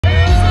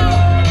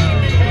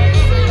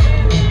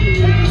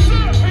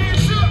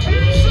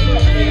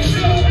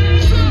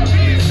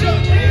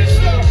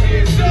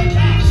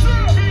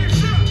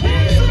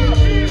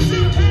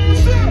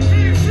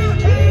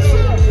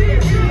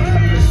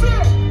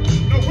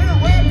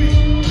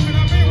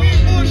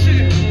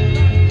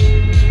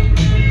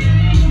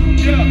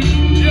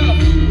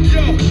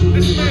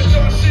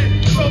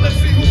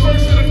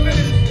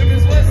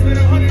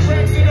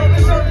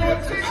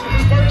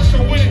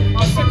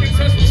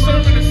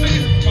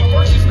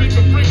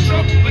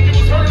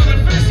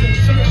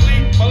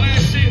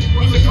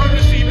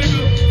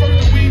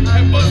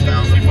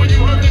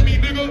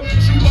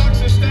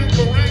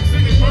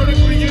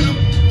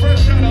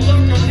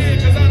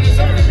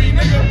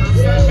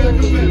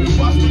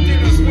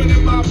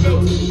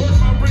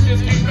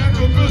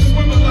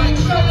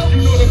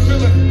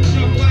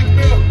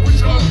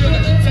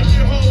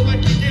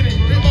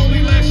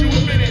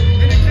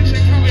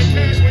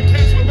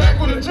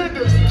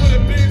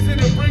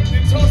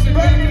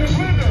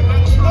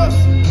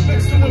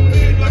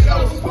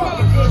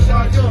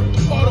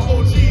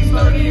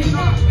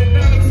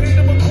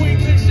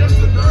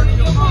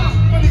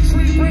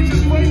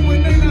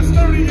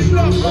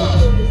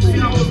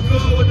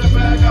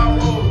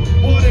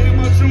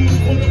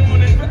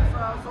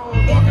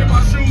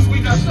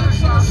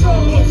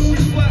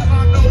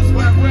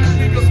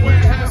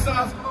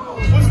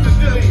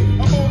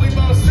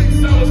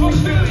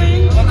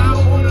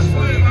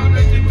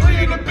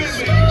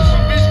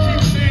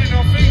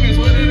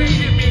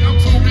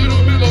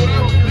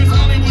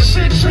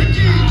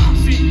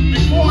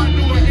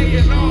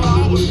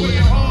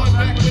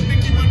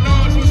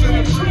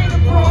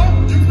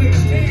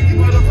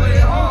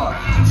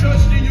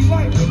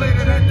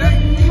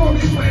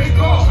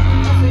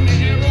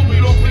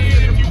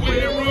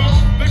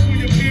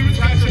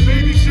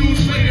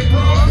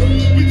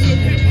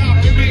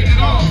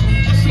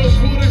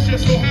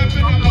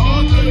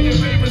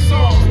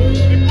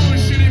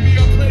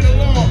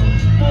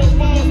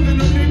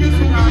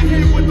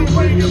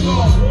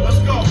Let's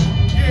go.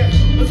 Yeah,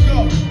 let's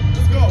go.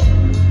 Let's go.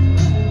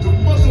 The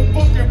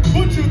motherfucking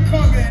butcher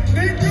coming,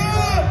 nigga.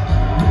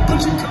 The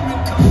butcher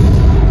coming.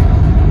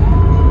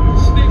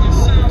 This nigga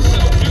sounds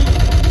so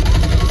beautiful.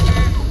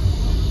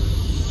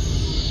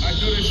 I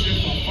do this shit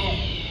for fun.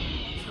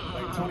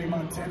 Like Tony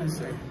Montana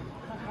say.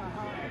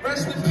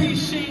 Rest in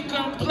peace, Sheen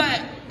Gun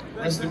Black.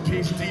 Rest in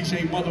peace,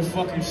 DJ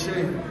motherfucking Shay.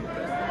 You know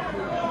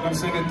what I'm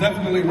saying? And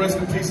definitely rest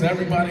in peace to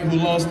everybody who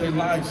lost their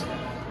lives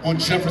on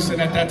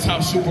Jefferson at that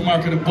top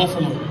supermarket in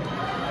Buffalo. You know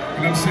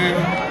what I'm saying?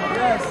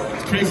 Yes.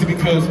 It's crazy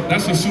because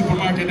that's a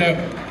supermarket that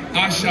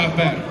I shop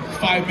at,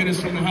 5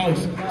 minutes from the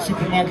house.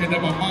 Supermarket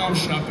that my mom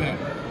shop at,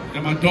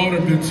 that my daughter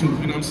been to. You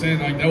know what I'm saying?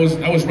 Like that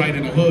was right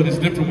in the hood. It's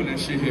different when that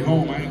shit hit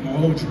home. I ain't gonna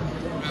hold you.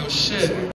 Real shit.